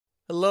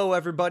Hello,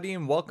 everybody,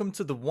 and welcome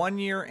to the 1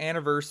 year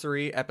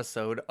anniversary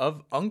episode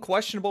of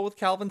Unquestionable with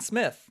Calvin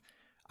Smith.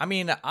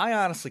 I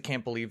honestly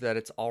can't believe that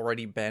it's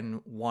already been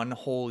one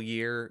whole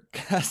year,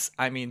 because,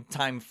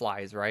 time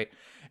flies, right?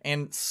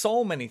 And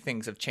so many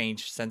things have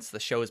changed since the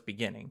show's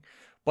beginning.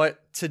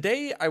 But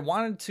today, I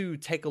wanted to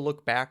take a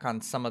look back on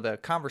some of the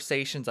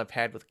conversations I've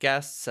had with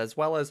guests, as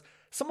well as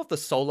some of the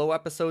solo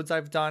episodes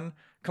I've done,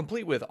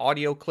 complete with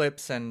audio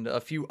clips and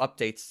a few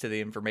updates to the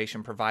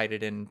information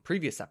provided in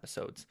previous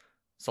episodes.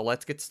 So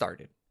let's get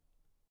started.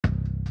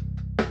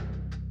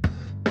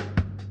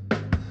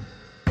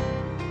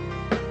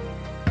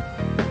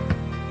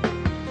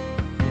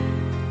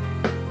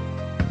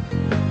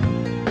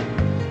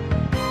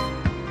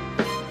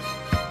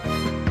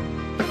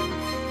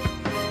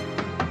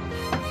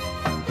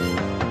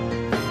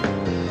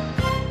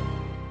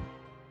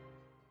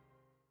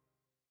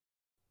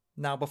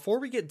 Now, before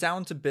we get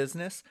down to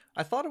business,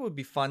 I thought it would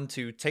be fun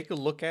to take a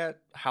look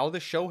at how the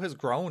show has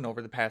grown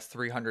over the past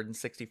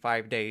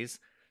 365 days.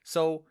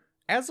 So,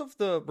 as of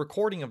the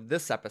recording of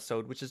this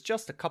episode, which is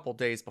just a couple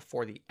days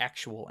before the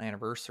actual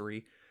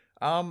anniversary,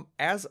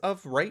 as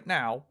of right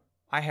now,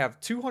 I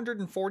have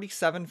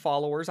 247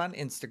 followers on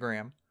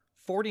Instagram,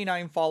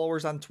 49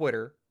 followers on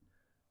Twitter,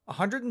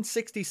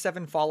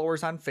 167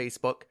 followers on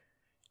Facebook,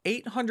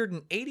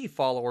 880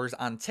 followers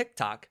on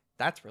TikTok.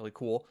 That's really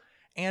cool.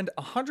 And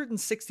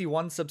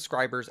 161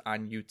 subscribers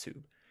on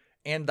YouTube.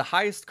 And the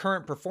highest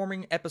current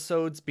performing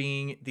episodes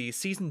being the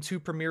Season 2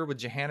 premiere with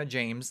Johanna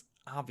James,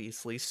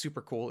 obviously,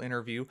 super cool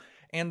interview,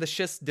 and the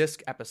Schist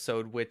Disc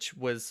episode, which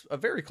was a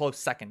very close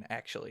second,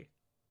 actually.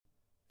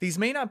 These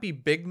may not be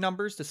big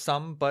numbers to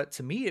some, but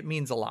to me it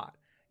means a lot.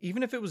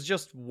 Even if it was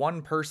just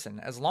one person,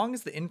 as long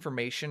as the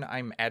information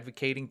I'm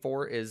advocating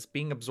for is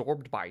being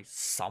absorbed by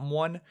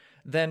someone,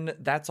 then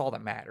that's all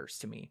that matters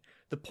to me.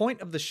 The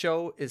point of the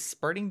show is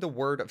spreading the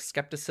word of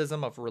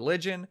skepticism of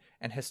religion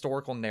and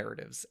historical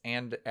narratives,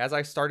 and as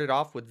I started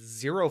off with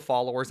 0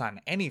 followers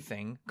on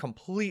anything,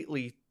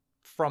 completely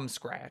from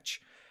scratch,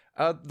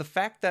 the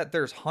fact that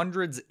there's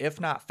hundreds, if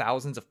not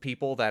thousands of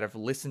people that have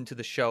listened to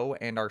the show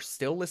and are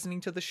still listening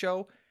to the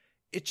show,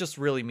 it just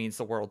really means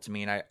the world to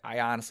me, and I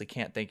honestly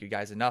can't thank you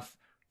guys enough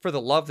for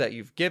the love that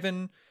you've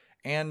given,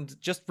 and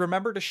just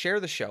remember to share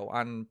the show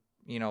on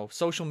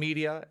social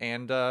media,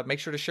 and make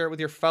sure to share it with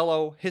your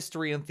fellow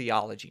history and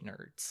theology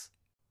nerds.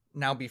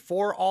 Now,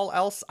 before all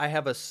else, I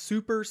have a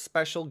super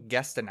special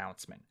guest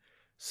announcement.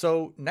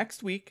 So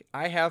next week,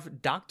 I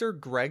have Dr.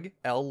 Greg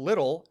L.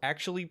 Little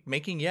actually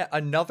making yet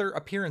another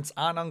appearance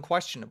on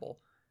Unquestionable.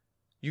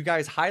 You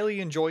guys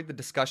highly enjoyed the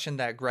discussion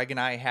that Greg and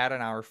I had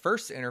in our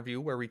first interview,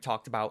 where we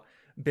talked about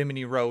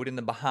Bimini Road in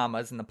the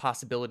Bahamas and the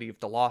possibility of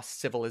the lost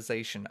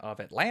civilization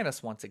of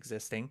Atlantis once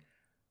existing.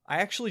 I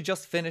actually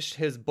just finished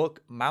his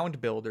book, Mound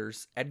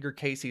Builders, Edgar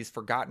Cayce's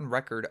Forgotten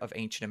Record of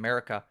Ancient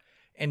America,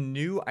 and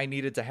knew I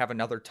needed to have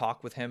another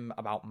talk with him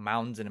about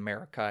mounds in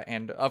America,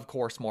 and of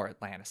course more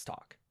Atlantis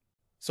talk.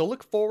 So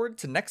look forward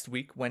to next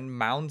week when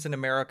Mounds in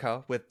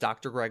America with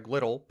Dr. Greg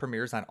Little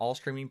premieres on all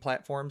streaming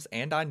platforms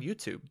and on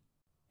YouTube.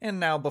 And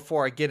now,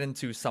 before I get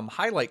into some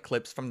highlight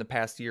clips from the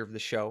past year of the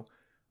show,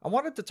 I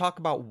wanted to talk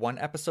about one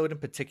episode in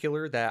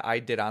particular that I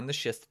did on the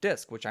Schist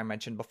Disc, which I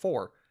mentioned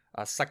before,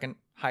 a second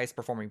highest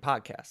performing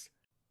podcast.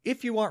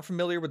 If you aren't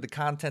familiar with the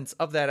contents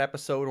of that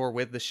episode or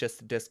with the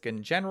Schist Disc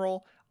in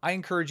general, I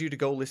encourage you to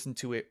go listen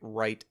to it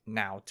right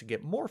now to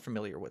get more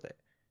familiar with it.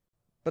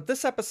 But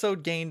this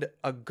episode gained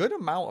a good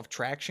amount of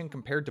traction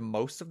compared to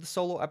most of the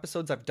solo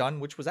episodes I've done,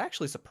 which was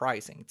actually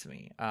surprising to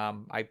me.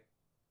 I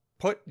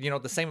put,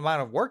 the same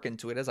amount of work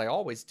into it as I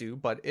always do,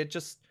 but it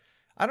just,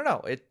 I don't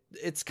know,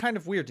 it's kind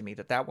of weird to me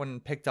that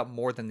one picked up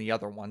more than the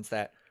other ones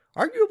that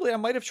arguably I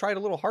might have tried a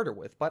little harder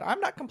with, but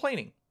I'm not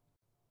complaining.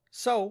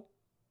 So,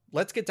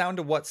 let's get down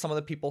to what some of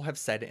the people have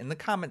said in the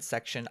comments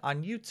section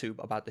on YouTube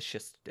about the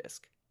Schist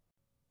Disc.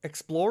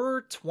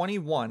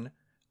 Explorer21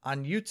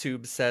 on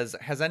YouTube says,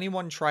 has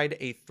anyone tried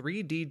a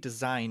 3D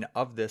design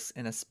of this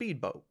in a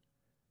speedboat?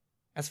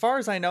 As far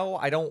as I know,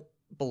 I don't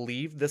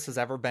believe this has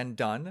ever been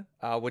done,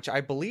 which I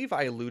believe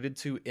I alluded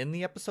to in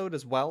the episode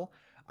as well.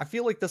 I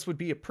feel like this would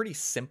be a pretty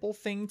simple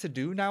thing to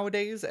do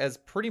nowadays, as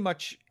pretty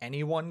much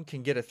anyone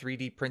can get a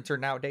 3D printer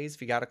nowadays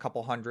if you got a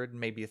couple hundred,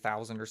 maybe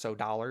 $1,000 or so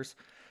dollars.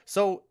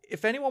 So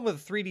if anyone with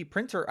a 3D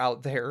printer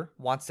out there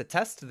wants to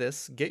test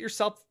this, get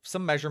yourself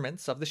some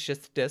measurements of the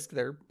Schist Disc.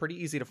 They're pretty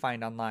easy to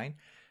find online,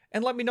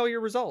 and let me know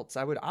your results.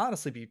 I would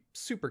honestly be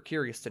super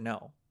curious to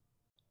know.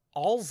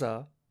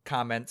 Alza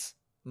comments,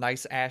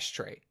 nice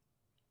ashtray.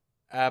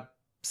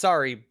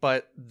 Sorry,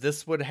 but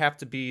this would have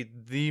to be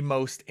the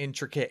most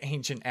intricate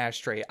ancient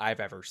ashtray I've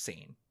ever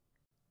seen.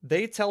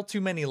 They Tell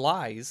Too Many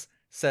Lies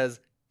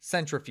says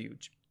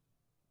centrifuge.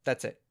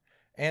 That's it.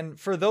 And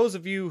for those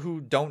of you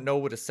who don't know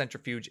what a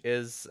centrifuge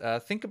is,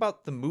 think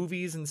about the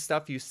movies and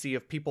stuff you see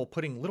of people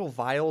putting little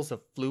vials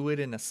of fluid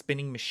in a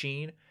spinning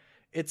machine.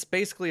 It's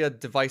basically a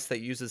device that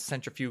uses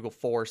centrifugal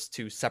force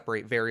to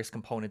separate various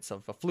components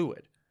of a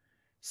fluid.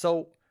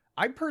 So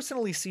I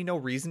personally see no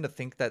reason to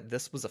think that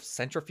this was a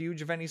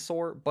centrifuge of any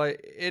sort,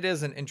 but it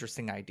is an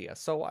interesting idea,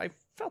 so I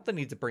felt the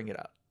need to bring it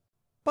up.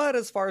 But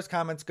as far as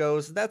comments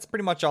goes, that's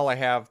pretty much all I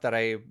have that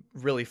I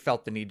really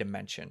felt the need to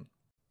mention.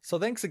 So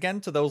thanks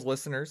again to those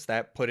listeners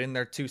that put in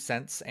their 2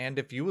 cents, and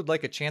if you would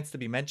like a chance to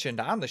be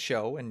mentioned on the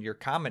show and your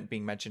comment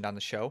being mentioned on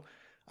the show,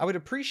 I would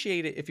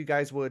appreciate it if you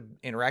guys would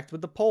interact with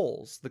the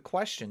polls, the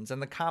questions,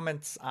 and the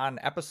comments on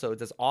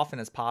episodes as often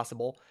as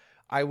possible.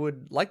 I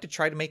would like to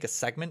try to make a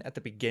segment at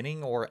the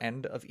beginning or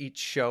end of each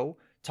show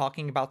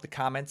talking about the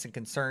comments and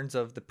concerns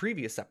of the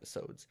previous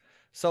episodes.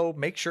 So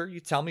make sure you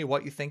tell me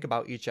what you think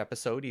about each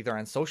episode either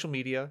on social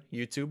media,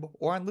 YouTube,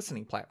 or on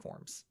listening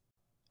platforms.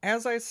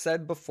 As I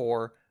said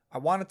before, I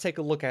want to take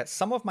a look at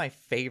some of my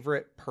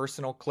favorite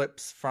personal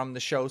clips from the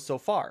show so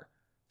far.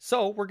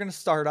 So we're going to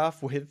start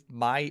off with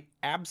my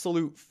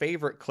absolute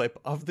favorite clip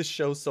of the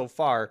show so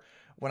far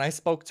when I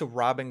spoke to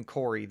Robin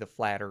Corey, the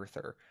Flat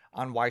Earther,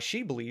 on why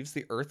she believes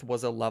the Earth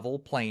was a level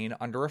plane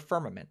under a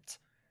firmament.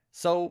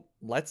 So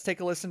let's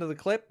take a listen to the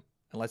clip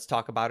and let's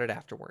talk about it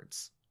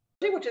afterwards.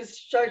 Which is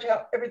shows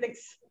how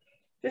everything's.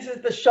 This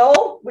is the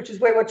shoal, which is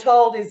where we're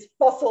told is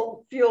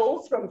fossil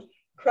fuels from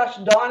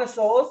crushed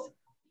dinosaurs.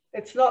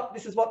 It's not.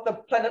 This is what the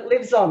planet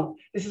lives on.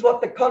 This is what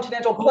the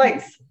continental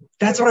plates.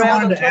 That's what I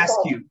wanted to ask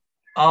you.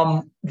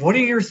 What are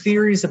your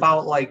theories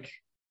about like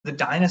the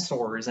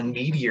dinosaurs and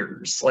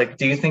meteors? Like,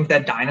 do you think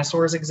that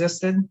dinosaurs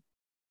existed?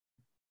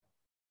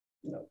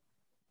 No.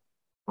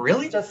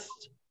 Really? Just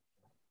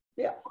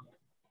yeah.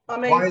 I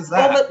mean, why is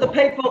that? All the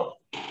people.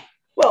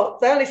 Well,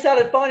 they only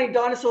started finding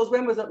dinosaurs,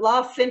 when was it,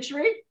 last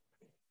century?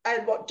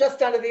 And what,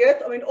 just under the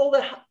earth? I mean, all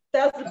the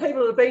thousands of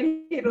people that have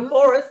been here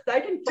before us,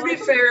 they didn't find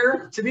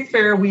them. To be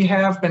fair, we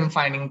have been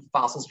finding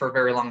fossils for a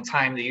very long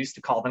time. They used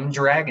to call them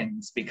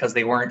dragons because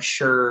they weren't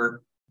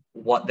sure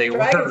what they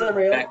dragons were. Are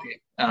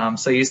real.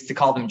 So they used to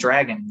call them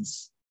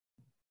dragons.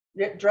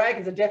 Yeah,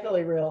 dragons are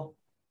definitely real.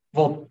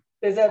 Well,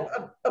 there's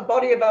a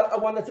body of a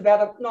one that's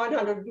about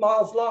 900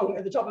 miles long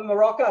at the top of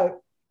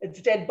Morocco. It's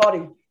a dead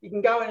body. You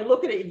can go in and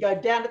look at it. You can go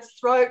down its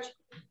throat.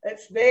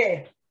 It's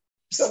there.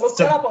 So look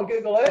that up on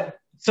Google Earth.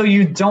 So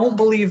you don't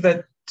believe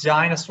that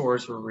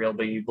dinosaurs were real,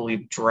 but you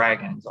believe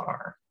dragons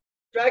are?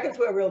 Dragons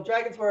were real.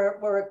 Dragons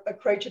were a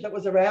creature that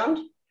was around,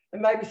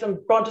 and maybe some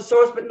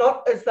brontosaurus, but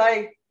not as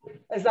they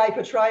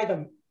portray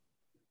them.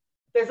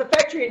 There's a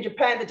factory in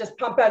Japan that just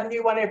pump out a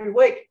new one every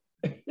week.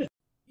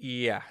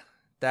 Yeah,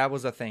 that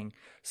was a thing.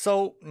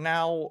 So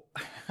now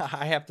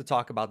I have to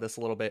talk about this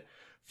a little bit.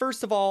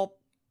 First of all,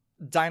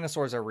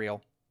 dinosaurs are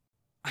real.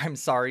 I'm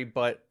sorry,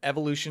 but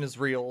evolution is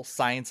real.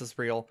 Science is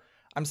real.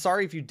 I'm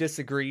sorry if you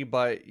disagree,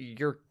 but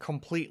you're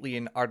completely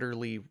and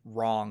utterly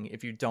wrong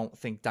if you don't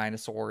think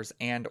dinosaurs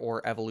and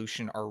or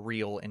evolution are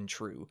real and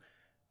true.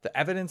 The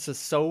evidence is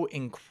so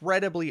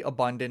incredibly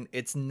abundant,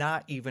 it's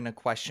not even a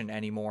question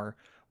anymore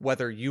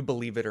whether you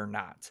believe it or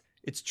not.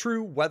 It's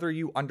true whether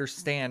you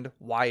understand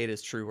why it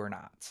is true or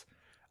not.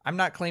 I'm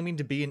not claiming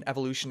to be an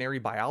evolutionary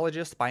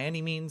biologist by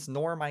any means,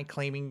 nor am I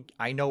claiming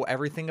I know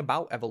everything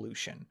about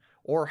evolution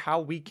or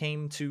how we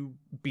came to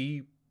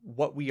be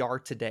what we are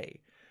today.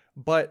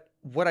 But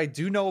what I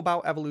do know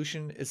about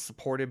evolution is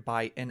supported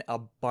by an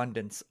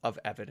abundance of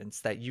evidence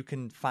that you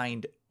can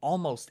find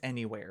almost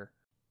anywhere.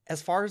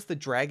 As far as the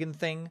dragon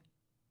thing,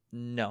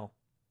 no,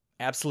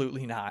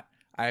 absolutely not.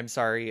 I'm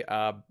sorry,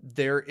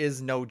 there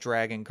is no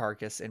dragon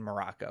carcass in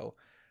Morocco.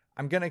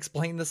 I'm going to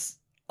explain this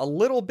a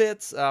little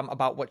bit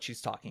about what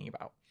she's talking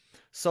about.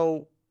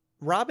 So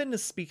Robin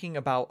is speaking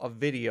about a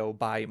video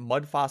by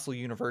Mud Fossil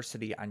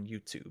University on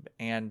YouTube,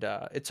 and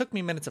it took me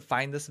a minute to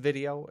find this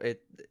video.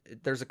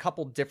 There's a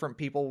couple different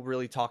people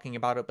really talking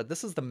about it, but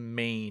this is the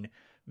main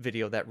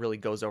video that really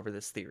goes over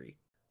this theory.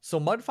 So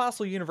Mud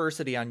Fossil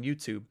University on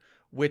YouTube,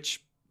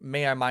 which,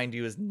 may I mind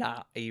you, is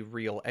not a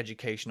real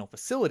educational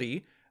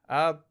facility,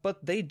 but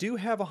they do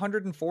have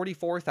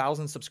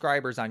 144,000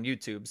 subscribers on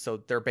YouTube, so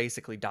they're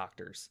basically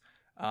doctors.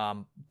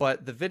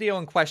 But the video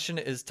in question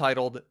is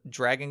titled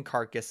Dragon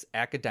Carcass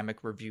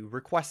Academic Review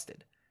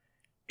Requested.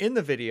 In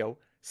the video,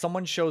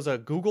 someone shows a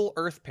Google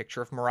Earth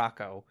picture of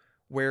Morocco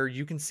where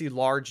you can see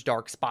large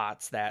dark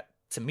spots that,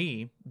 to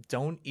me,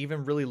 don't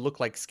even really look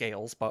like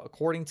scales, but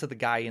according to the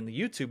guy in the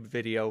YouTube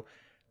video,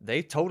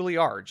 they totally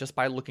are just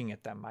by looking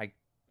at them.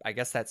 I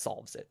guess that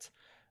solves it.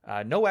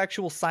 No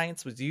actual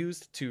science was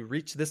used to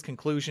reach this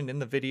conclusion in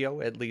the video,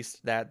 at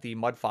least that the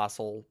Mud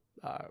Fossil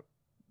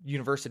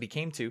University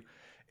came to.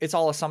 It's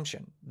all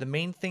assumption. The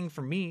main thing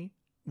for me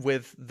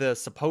with the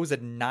supposed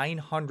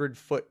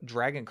 900-foot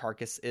dragon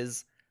carcass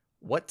is,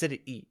 what did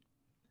it eat?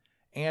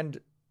 And,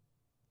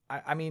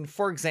 I mean,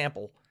 for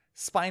example,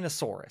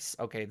 Spinosaurus.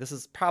 Okay, this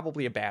is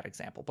probably a bad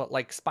example, but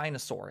like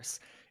Spinosaurus,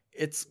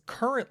 it's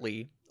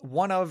currently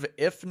one of,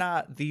 if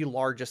not the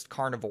largest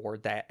carnivore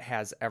that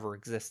has ever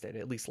existed,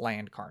 at least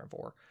land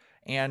carnivore,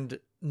 and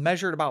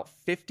measured about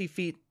 50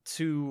 feet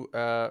to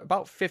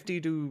about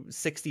 50 to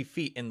 60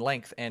 feet in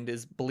length, and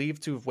is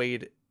believed to have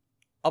weighed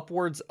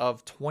upwards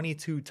of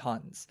 22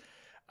 tons.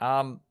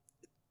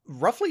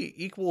 roughly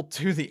equal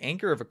to the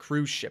anchor of a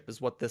cruise ship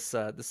is what this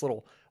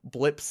little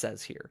blip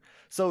says here.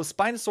 So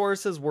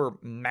Spinosauruses were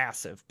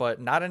massive, but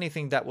not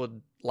anything that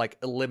would like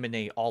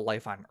eliminate all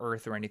life on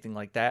Earth or anything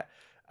like that,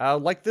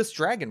 like this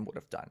dragon would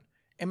have done.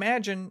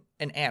 Imagine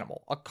an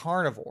animal, a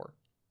carnivore,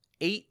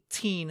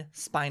 18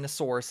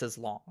 Spinosauruses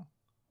long.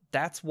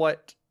 That's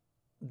what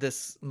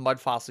this Mud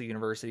Fossil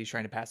University is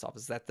trying to pass off,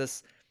 is that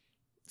this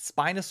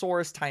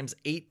Spinosaurus times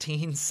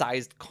 18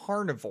 sized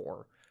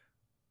carnivore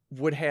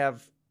would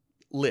have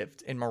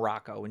lived in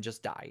Morocco and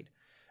just died.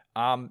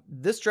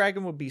 This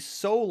dragon would be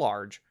so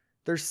large,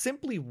 there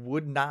simply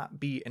would not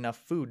be enough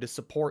food to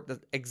support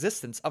the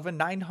existence of a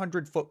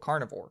 900-foot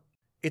carnivore.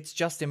 It's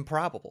just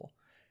improbable.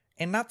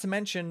 And not to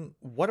mention,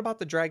 what about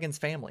the dragon's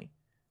family?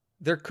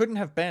 There couldn't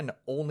have been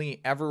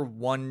only ever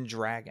one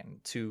dragon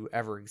to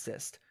ever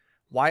exist.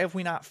 Why have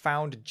we not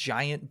found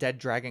giant dead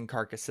dragon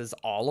carcasses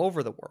all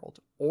over the world?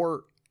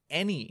 Or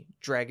any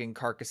dragon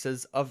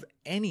carcasses of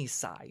any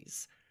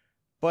size?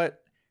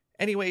 But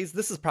anyways,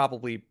 this is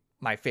probably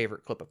my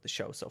favorite clip of the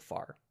show so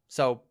far.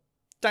 So,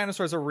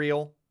 dinosaurs are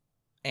real,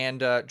 and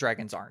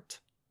dragons aren't.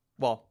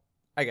 Well,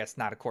 I guess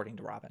not according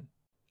to Robin.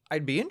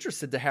 I'd be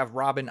interested to have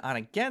Robin on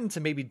again to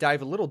maybe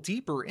dive a little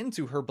deeper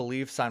into her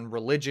beliefs on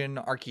religion,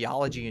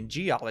 archaeology, and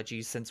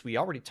geology, since we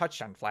already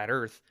touched on Flat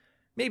Earth.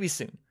 Maybe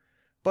soon.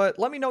 But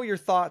let me know your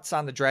thoughts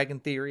on the dragon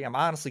theory. I'm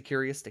honestly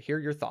curious to hear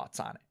your thoughts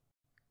on it.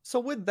 So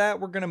with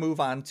that, we're going to move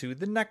on to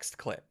the next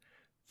clip.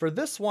 For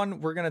this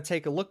one, we're going to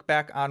take a look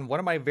back on one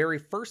of my very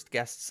first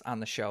guests on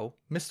the show,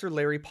 Mr.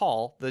 Larry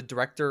Paul, the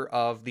director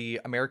of the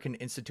American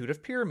Institute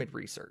of Pyramid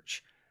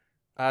Research.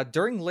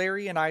 During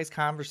Larry and I's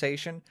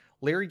conversation,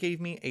 Larry gave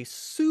me a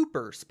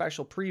super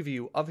special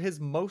preview of his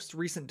most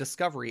recent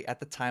discovery at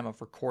the time of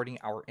recording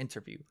our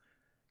interview.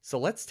 So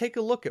let's take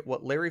a look at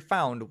what Larry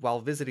found while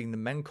visiting the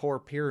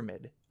Menkaure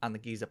Pyramid on the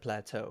Giza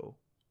Plateau.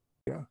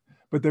 Yeah,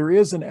 but there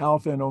is an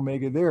alpha and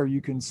omega there. You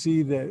can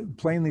see that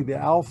plainly the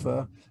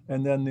alpha,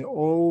 and then the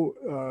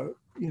O,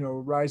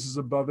 rises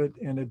above it,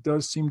 and it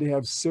does seem to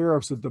have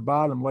serifs at the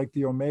bottom like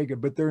the omega.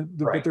 But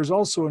but there's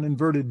also an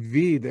inverted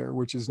V there,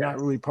 which is not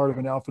really part of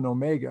an alpha and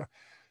omega.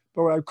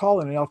 But I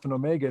call it an alpha and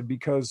omega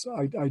because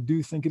I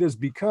do think it is,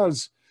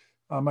 because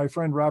my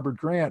friend Robert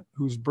Grant,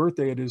 whose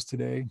birthday it is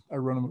today, I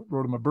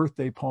wrote him a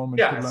birthday poem.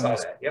 And I saw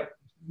that. Yep.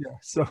 Yeah.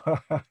 So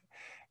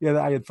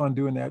yeah, I had fun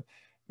doing that.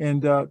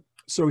 And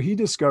so he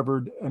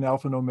discovered an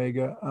alpha and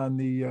omega on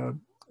the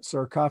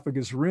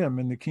sarcophagus rim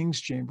in the King's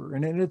Chamber,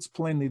 and it's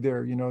plainly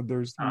there.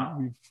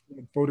 We've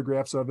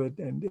photographs of it,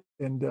 and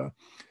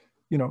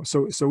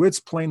so it's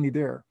plainly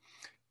there.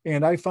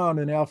 And I found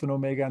an alpha and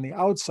omega on the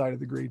outside of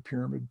the Great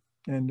Pyramid,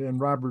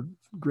 and Robert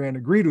Grant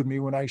agreed with me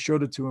when I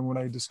showed it to him when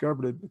I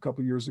discovered it a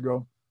couple of years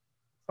ago.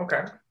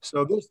 Okay.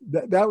 So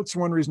that's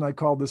one reason I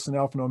called this an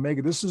alpha and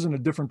omega. This is in a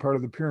different part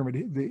of the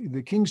pyramid.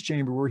 The King's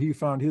Chamber, where he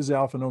found his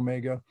alpha and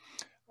omega,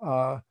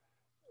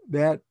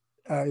 that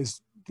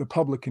is, the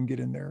public can get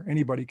in there.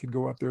 Anybody could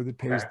go up there that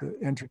pays the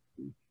entry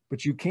fee.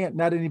 But you can't,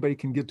 not anybody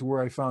can get to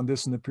where I found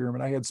this in the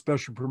pyramid. I had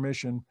special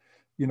permission,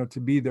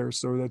 to be there.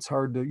 So that's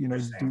hard to,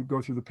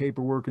 go through the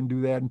paperwork and do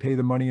that and pay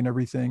the money and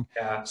everything.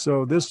 Yeah.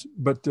 So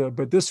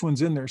but this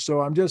one's in there. So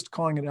I'm just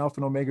calling it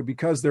alpha and omega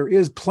because there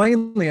is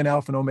plainly an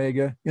alpha and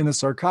omega in the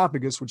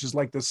sarcophagus, which is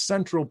like the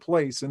central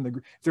place in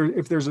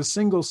if there's a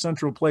single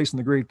central place in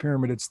the Great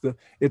Pyramid,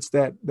 it's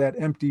that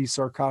empty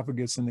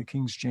sarcophagus in the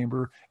King's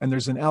Chamber. And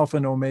there's an alpha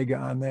and omega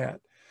on that.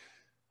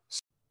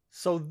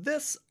 So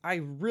this I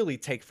really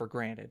take for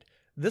granted.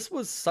 This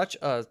was such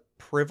a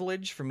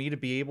privilege for me to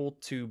be able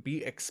to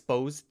be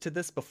exposed to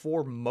this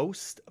before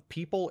most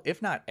people,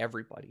 if not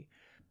everybody.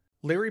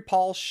 Larry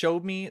Paul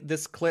showed me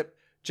this clip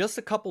just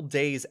a couple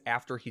days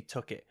after he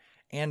took it,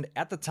 and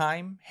at the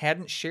time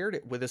hadn't shared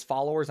it with his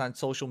followers on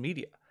social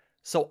media.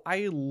 So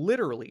I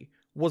literally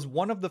was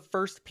one of the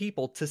first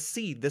people to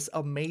see this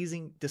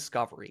amazing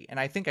discovery, and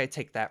I think I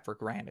take that for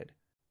granted.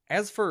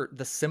 As for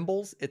the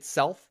symbols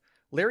itself,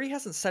 Larry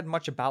hasn't said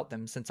much about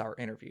them since our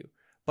interview.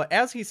 But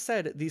as he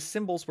said, these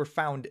symbols were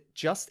found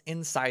just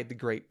inside the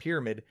Great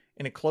Pyramid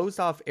in a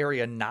closed-off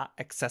area not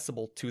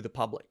accessible to the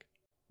public.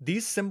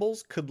 These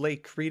symbols could lay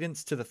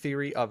credence to the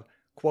theory of,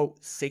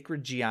 quote,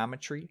 sacred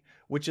geometry,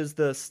 which is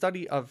the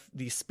study of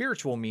the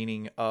spiritual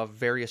meaning of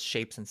various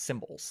shapes and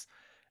symbols.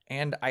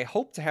 And I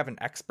hope to have an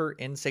expert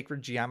in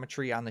sacred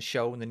geometry on the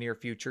show in the near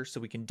future so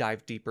we can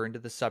dive deeper into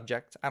the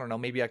subject. I don't know,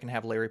 maybe I can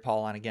have Larry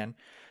Paul on again.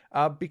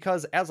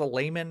 Because as a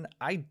layman,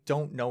 I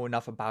don't know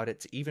enough about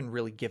it to even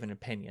really give an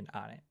opinion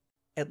on it,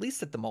 at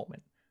least at the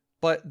moment.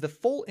 But the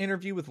full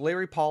interview with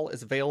Larry Paul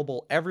is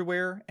available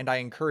everywhere, and I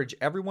encourage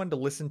everyone to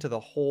listen to the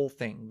whole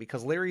thing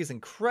because Larry is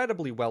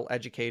incredibly well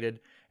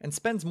educated and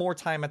spends more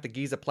time at the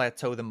Giza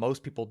Plateau than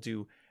most people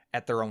do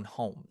at their own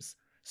homes.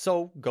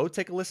 So go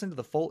take a listen to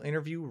the full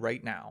interview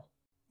right now.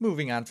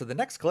 Moving on to the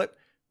next clip,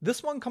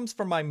 this one comes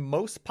from my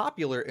most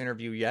popular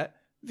interview yet,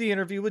 the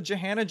interview with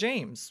Johanna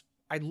James.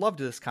 I loved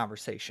this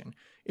conversation.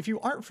 If you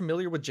aren't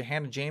familiar with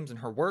Johanna James and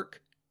her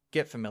work,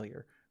 get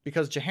familiar.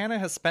 because Johanna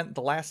has spent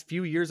the last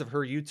few years of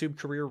her YouTube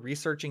career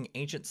researching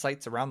ancient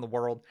sites around the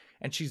world,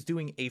 and she's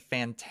doing a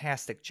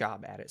fantastic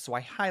job at it, so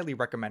I highly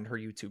recommend her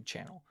YouTube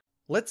channel.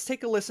 Let's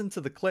take a listen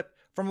to the clip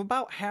from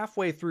about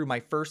halfway through my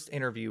first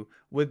interview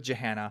with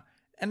Johanna,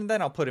 and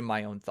then I'll put in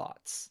my own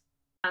thoughts.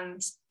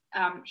 And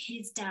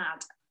his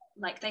dad,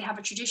 like, they have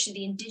a tradition.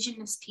 The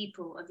indigenous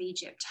people of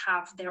Egypt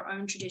have their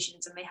own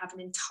traditions, and they have an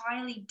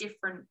entirely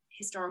different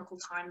historical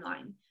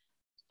timeline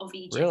of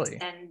Egypt Really?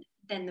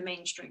 than the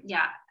mainstream.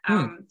 Yeah.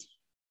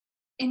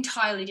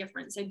 Entirely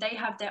different. So they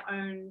have their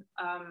own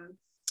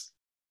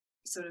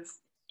sort of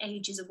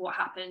ages of what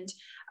happened.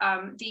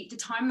 The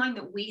timeline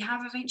that we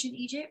have of ancient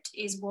Egypt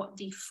is what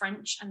the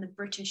French and the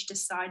British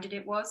decided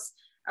it was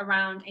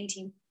around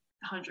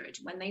 1800.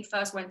 When they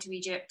first went to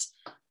Egypt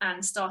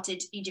and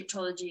started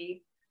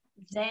Egyptology,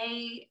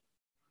 they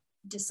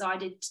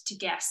decided to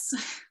guess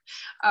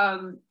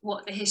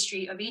what the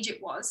history of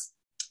Egypt was.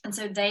 And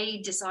so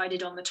they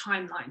decided on the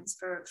timelines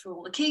for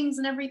all the kings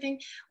and everything,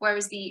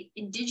 whereas the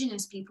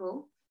indigenous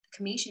people,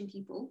 the Cometian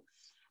people,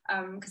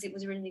 because it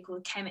was originally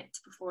called Kemet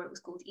before it was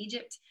called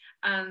Egypt,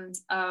 and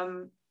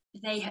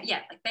they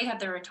have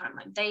their own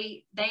timeline.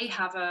 They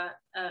have a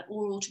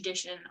oral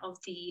tradition of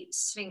the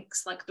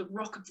Sphinx, like the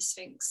rock of the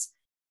Sphinx,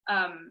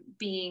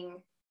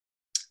 being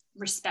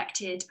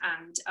respected,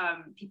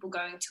 and people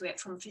going to it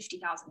from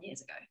 50,000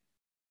 years ago.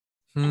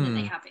 And then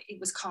they have it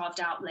was carved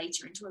out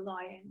later into a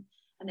lion,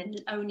 and then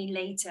only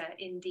later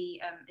in the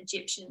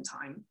Egyptian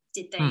time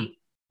did they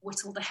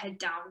whittle the head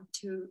down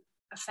to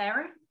a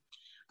pharaoh.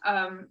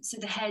 So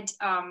the head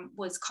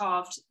was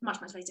carved much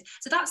later.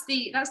 So that's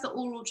the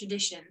oral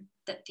tradition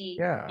that the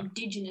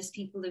indigenous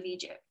people of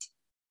Egypt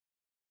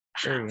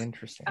have. Very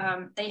interesting.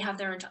 They have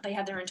their own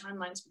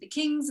timelines for the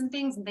kings and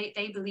things, and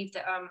they believe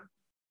that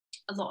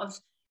a lot of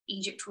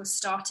Egypt was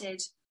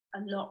started a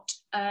lot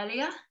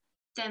earlier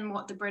than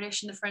what the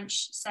British and the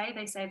French say.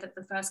 They say that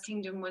the first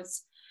kingdom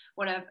was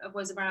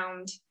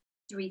around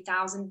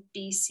 3000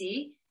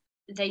 BC.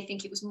 They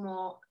think it was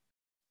more.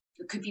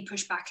 It could be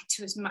pushed back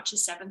to as much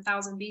as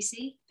 7000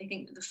 BC. They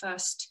think that the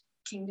first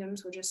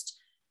kingdoms were just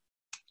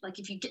like,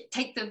 if you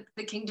take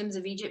the kingdoms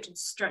of Egypt and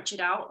stretch it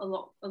out a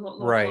lot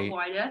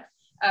wider,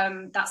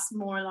 that's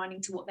more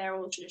aligning to what their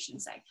oral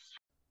traditions say.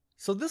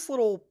 So this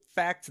little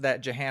fact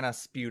that Johanna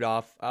spewed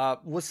off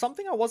was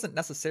something I wasn't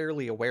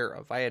necessarily aware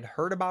of. I had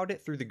heard about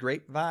it through the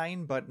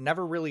grapevine, but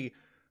never really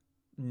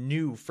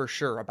knew for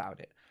sure about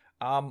it.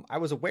 I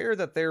was aware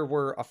that there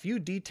were a few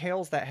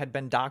details that had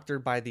been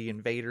doctored by the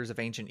invaders of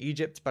ancient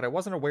Egypt, but I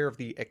wasn't aware of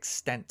the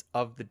extent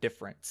of the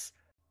difference.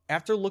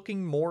 After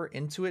looking more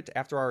into it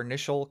after our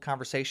initial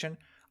conversation,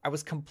 I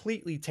was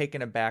completely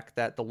taken aback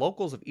that the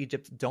locals of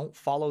Egypt don't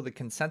follow the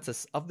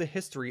consensus of the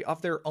history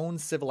of their own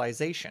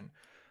civilization,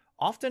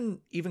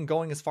 often even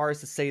going as far as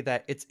to say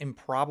that it's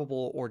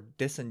improbable or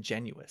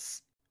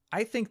disingenuous.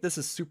 I think this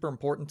is super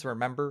important to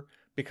remember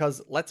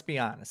because, let's be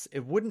honest,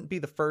 it wouldn't be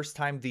the first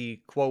time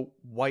the, quote,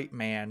 white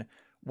man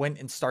went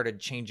and started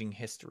changing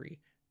history.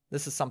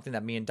 This is something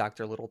that me and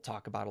Dr. Little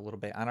talk about a little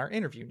bit on our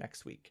interview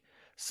next week.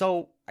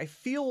 So I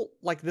feel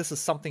like this is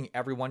something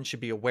everyone should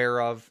be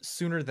aware of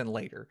sooner than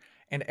later.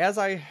 And as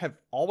I have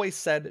always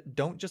said,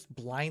 don't just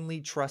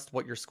blindly trust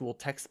what your school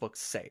textbooks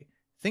say.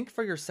 Think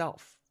for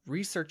yourself.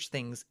 Research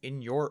things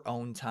in your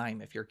own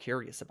time if you're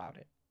curious about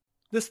it.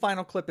 This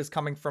final clip is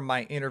coming from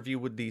my interview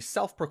with the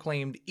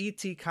self-proclaimed ET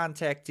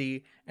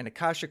contactee and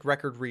Akashic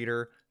record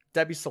reader,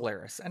 Debbie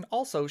Solaris, and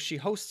also she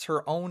hosts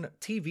her own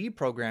TV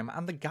program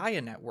on the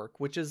Gaia Network,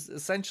 which is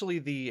essentially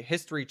the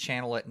History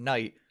Channel at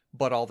night,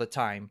 but all the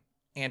time,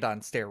 and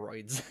on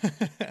steroids.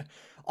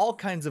 All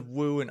kinds of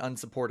woo and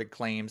unsupported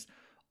claims,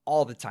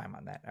 all the time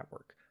on that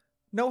network.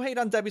 No hate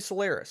on Debbie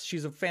Solaris.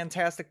 She's a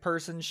fantastic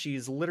person.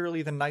 She's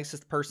literally the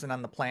nicest person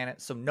on the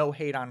planet, so no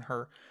hate on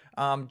her.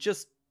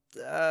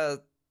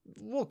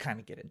 We'll kind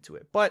of get into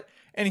it. But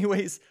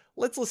anyways,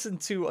 let's listen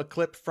to a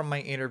clip from my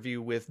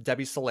interview with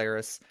Debbie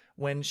Solaris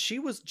when she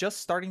was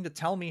just starting to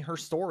tell me her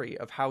story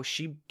of how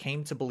she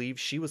came to believe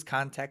she was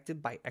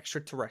contacted by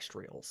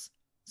extraterrestrials.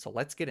 So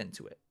let's get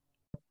into it.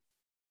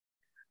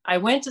 I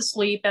went to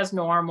sleep as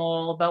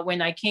normal, but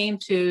when I came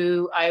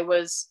to,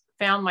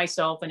 found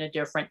myself in a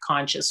different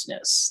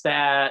consciousness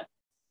that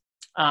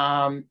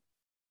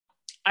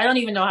I don't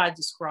even know how to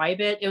describe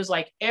it. It was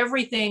like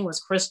everything was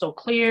crystal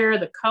clear.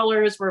 The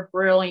colors were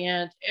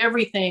brilliant.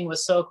 Everything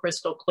was so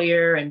crystal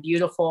clear and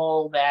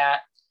beautiful that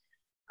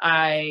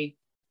I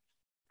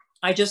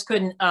just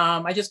couldn't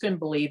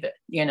believe it.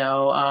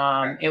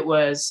 It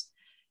was,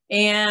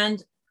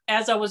 and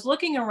as I was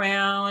looking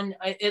around,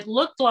 it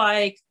looked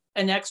like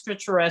an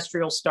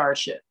extraterrestrial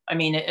starship. I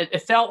mean,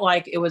 it felt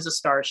like it was a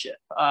starship.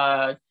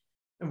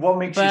 What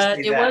makes you say that?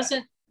 But it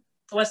wasn't.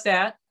 What's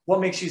that? What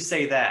makes you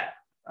say that?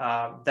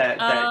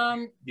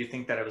 That you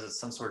think that it was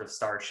some sort of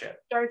starship?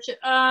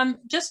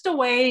 Just the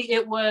way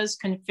it was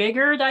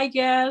configured, I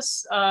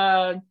guess.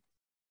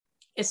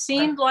 It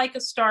seemed like a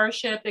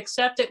starship,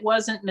 except it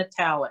wasn't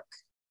metallic.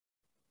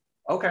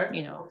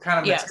 Okay. What kind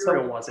of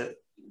material was it?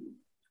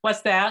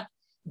 What's that?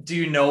 Do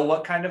you know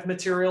what kind of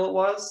material it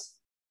was?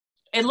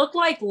 It looked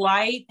like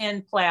light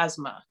and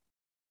plasma.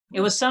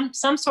 It was some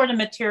sort of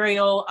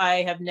material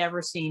I have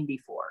never seen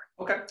before.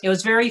 Okay. It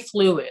was very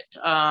fluid.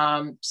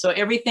 So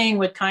everything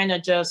would kind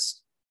of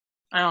just,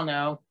 I don't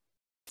know,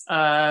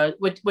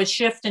 would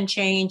shift and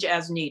change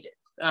as needed,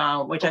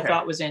 which I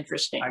thought was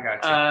interesting. I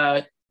got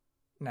you.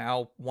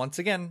 Now, once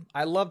again,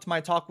 I loved my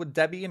talk with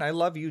Debbie, and I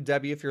love you,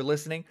 Debbie, if you're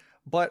listening,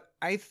 but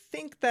I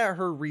think that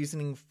her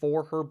reasoning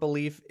for her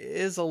belief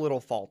is a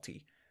little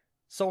faulty.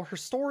 So her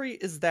story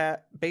is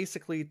that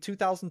basically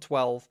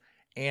 2012,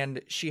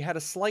 and she had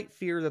a slight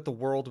fear that the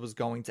world was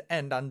going to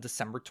end on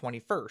December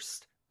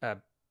 21st,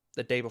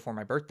 the day before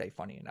my birthday,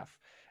 funny enough.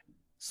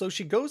 So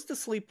she goes to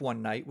sleep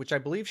one night, which I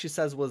believe she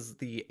says was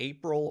the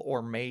April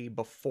or May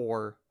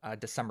before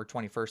December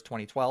 21st,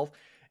 2012,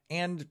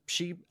 and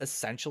she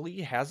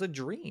essentially has a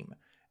dream.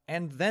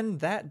 And then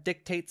that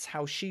dictates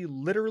how she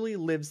literally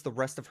lives the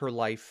rest of her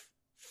life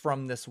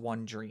from this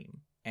one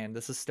dream. And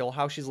this is still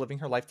how she's living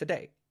her life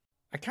today.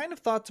 I kind of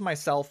thought to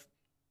myself,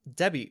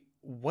 Debbie,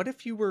 what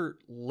if you were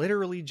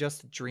literally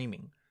just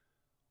dreaming?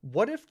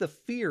 What if the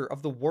fear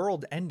of the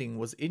world ending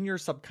was in your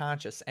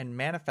subconscious and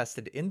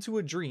manifested into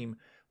a dream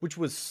which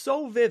was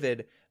so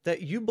vivid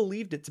that you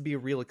believed it to be a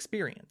real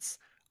experience?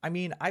 I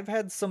mean, I've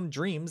had some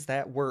dreams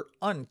that were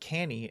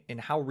uncanny in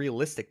how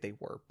realistic they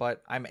were,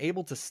 but I'm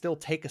able to still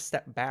take a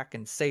step back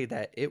and say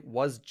that it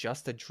was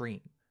just a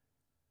dream.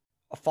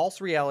 A false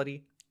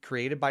reality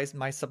created by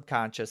my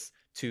subconscious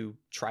to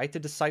try to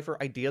decipher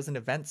ideas and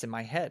events in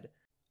my head.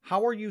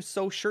 How are you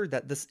so sure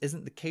that this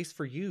isn't the case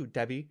for you,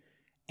 Debbie?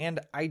 And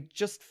I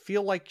just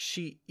feel like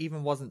she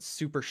even wasn't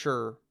super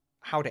sure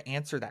how to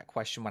answer that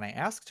question when I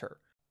asked her.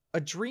 A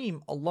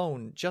dream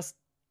alone just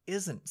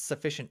isn't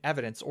sufficient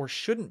evidence, or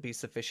shouldn't be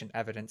sufficient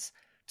evidence,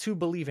 to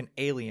believe in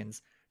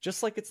aliens,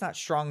 just like it's not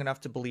strong enough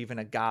to believe in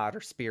a god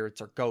or spirits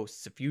or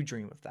ghosts if you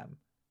dream of them.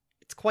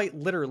 It's quite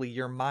literally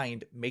your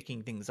mind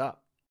making things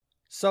up.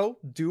 So,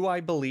 do I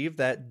believe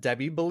that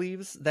Debbie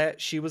believes that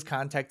she was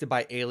contacted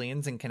by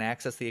aliens and can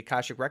access the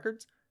Akashic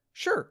Records?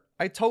 Sure,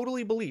 I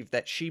totally believe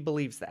that she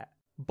believes that.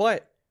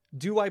 But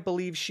do I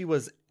believe she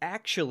was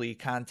actually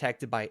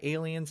contacted by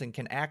aliens and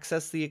can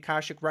access the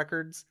Akashic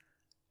Records?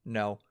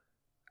 No.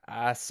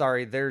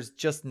 Sorry, there's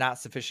just not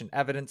sufficient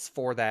evidence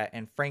for that,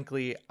 and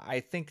frankly, I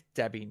think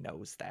Debbie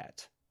knows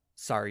that.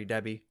 Sorry,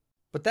 Debbie.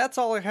 But that's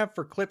all I have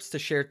for clips to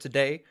share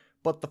today.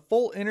 But the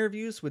full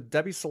interviews with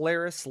Debbie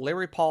Solaris,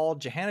 Larry Paul,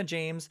 Johanna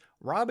James,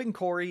 Robin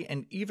Corey,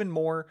 and even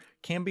more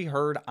can be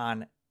heard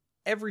on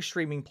every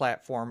streaming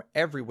platform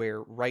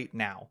everywhere right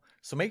now.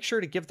 So make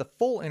sure to give the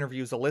full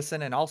interviews a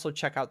listen, and also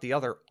check out the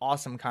other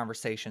awesome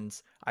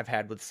conversations I've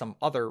had with some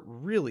other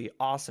really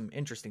awesome,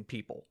 interesting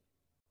people.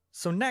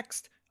 So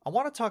next, I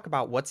want to talk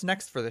about what's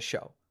next for the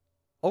show.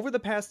 Over the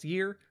past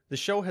year, the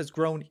show has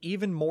grown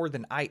even more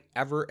than I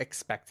ever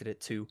expected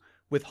it to,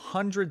 with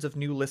hundreds of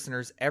new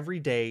listeners every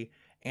day,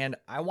 and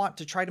I want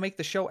to try to make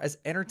the show as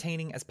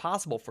entertaining as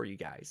possible for you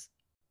guys.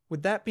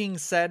 With that being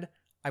said,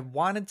 I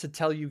wanted to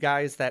tell you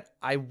guys that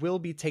I will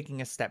be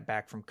taking a step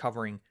back from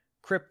covering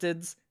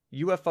cryptids,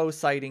 UFO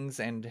sightings,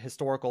 and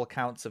historical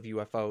accounts of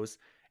UFOs,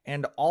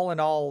 and all in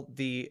all,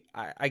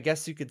 I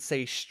guess you could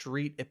say,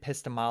 street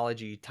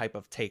epistemology type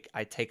of take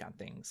I take on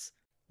things.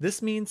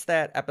 This means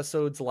that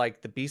episodes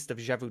like The Beast of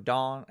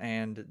Gévaudan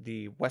and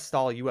the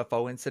Westall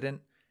UFO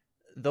incident,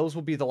 those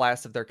will be the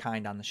last of their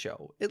kind on the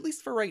show, at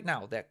least for right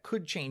now. That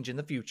could change in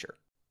the future.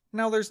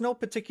 Now, there's no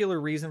particular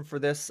reason for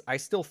this. I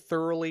still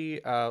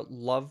thoroughly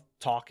love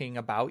talking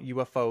about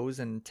UFOs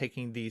and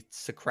taking the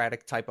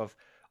Socratic type of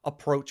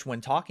approach when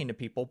talking to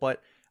people,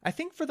 but I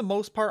think for the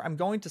most part, I'm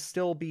going to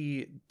still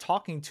be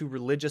talking to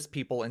religious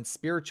people and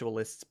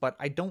spiritualists, but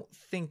I don't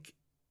think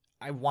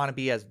I want to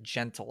be as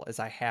gentle as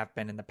I have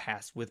been in the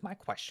past with my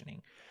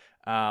questioning.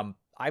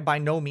 I by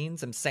no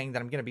means am saying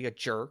that I'm going to be a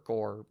jerk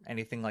or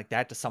anything like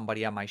that to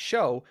somebody on my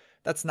show.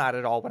 That's not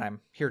at all what I'm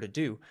here to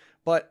do.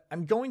 But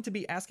I'm going to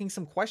be asking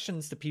some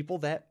questions to people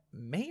that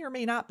may or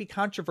may not be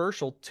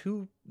controversial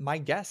to my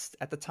guest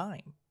at the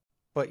time.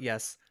 But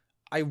yes,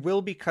 I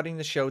will be cutting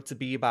the show to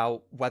be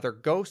about whether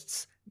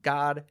ghosts,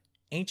 God,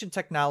 ancient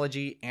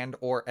technology, and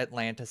or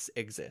Atlantis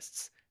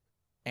exists.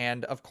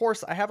 And of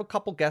course, I have a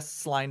couple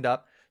guests lined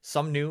up,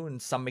 some new and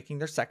some making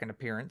their second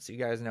appearance. You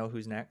guys know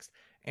who's next.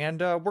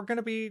 And we're going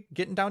to be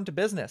getting down to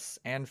business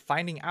and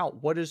finding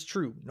out what is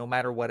true, no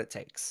matter what it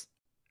takes.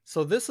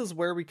 So this is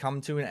where we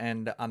come to an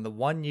end on the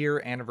 1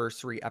 year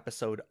anniversary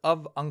episode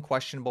of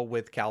Unquestionable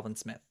with Calvin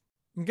Smith.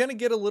 I'm going to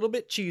get a little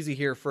bit cheesy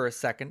here for a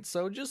second,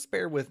 so just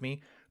bear with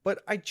me.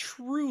 But I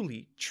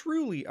truly,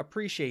 truly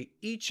appreciate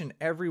each and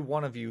every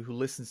one of you who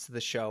listens to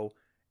the show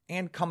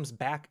and comes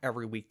back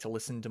every week to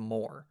listen to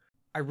more.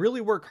 I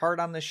really work hard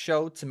on this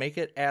show to make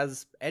it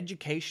as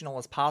educational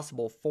as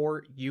possible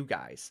for you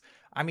guys.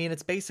 I mean,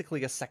 it's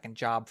basically a second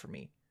job for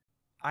me.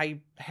 I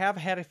have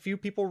had a few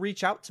people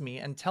reach out to me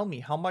and tell me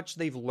how much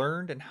they've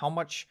learned and how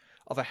much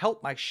of a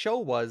help my show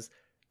was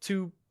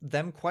to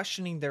them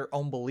questioning their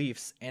own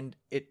beliefs, and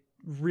it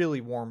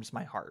really warms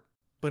my heart.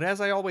 But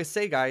as I always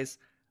say, guys,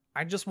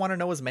 I just want to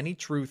know as many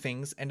true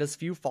things and as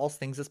few false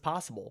things as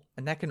possible,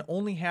 and that can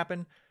only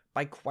happen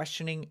by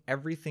questioning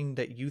everything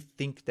that you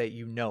think that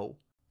you know.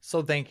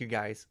 So thank you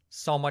guys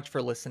so much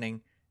for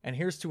listening, and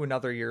here's to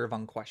another year of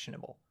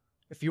Unquestionable.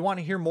 If you want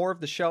to hear more of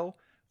the show,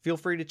 feel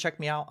free to check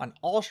me out on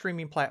all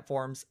streaming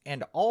platforms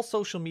and all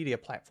social media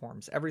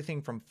platforms,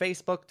 everything from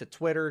Facebook to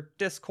Twitter,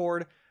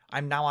 Discord.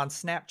 I'm now on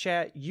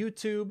Snapchat,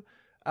 YouTube,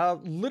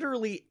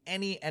 literally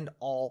any and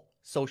all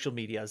social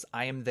medias.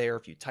 I am there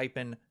if you type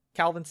in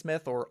Calvin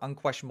Smith or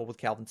Unquestionable with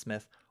Calvin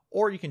Smith,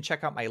 or you can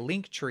check out my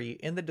link tree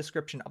in the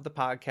description of the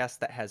podcast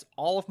that has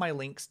all of my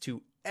links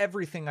to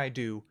everything I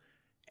do.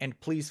 And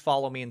please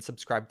follow me and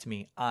subscribe to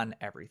me on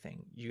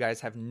everything. You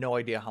guys have no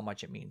idea how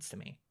much it means to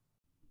me.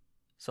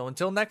 So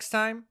until next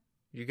time,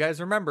 you guys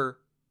remember,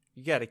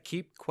 you gotta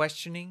keep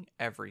questioning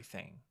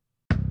everything.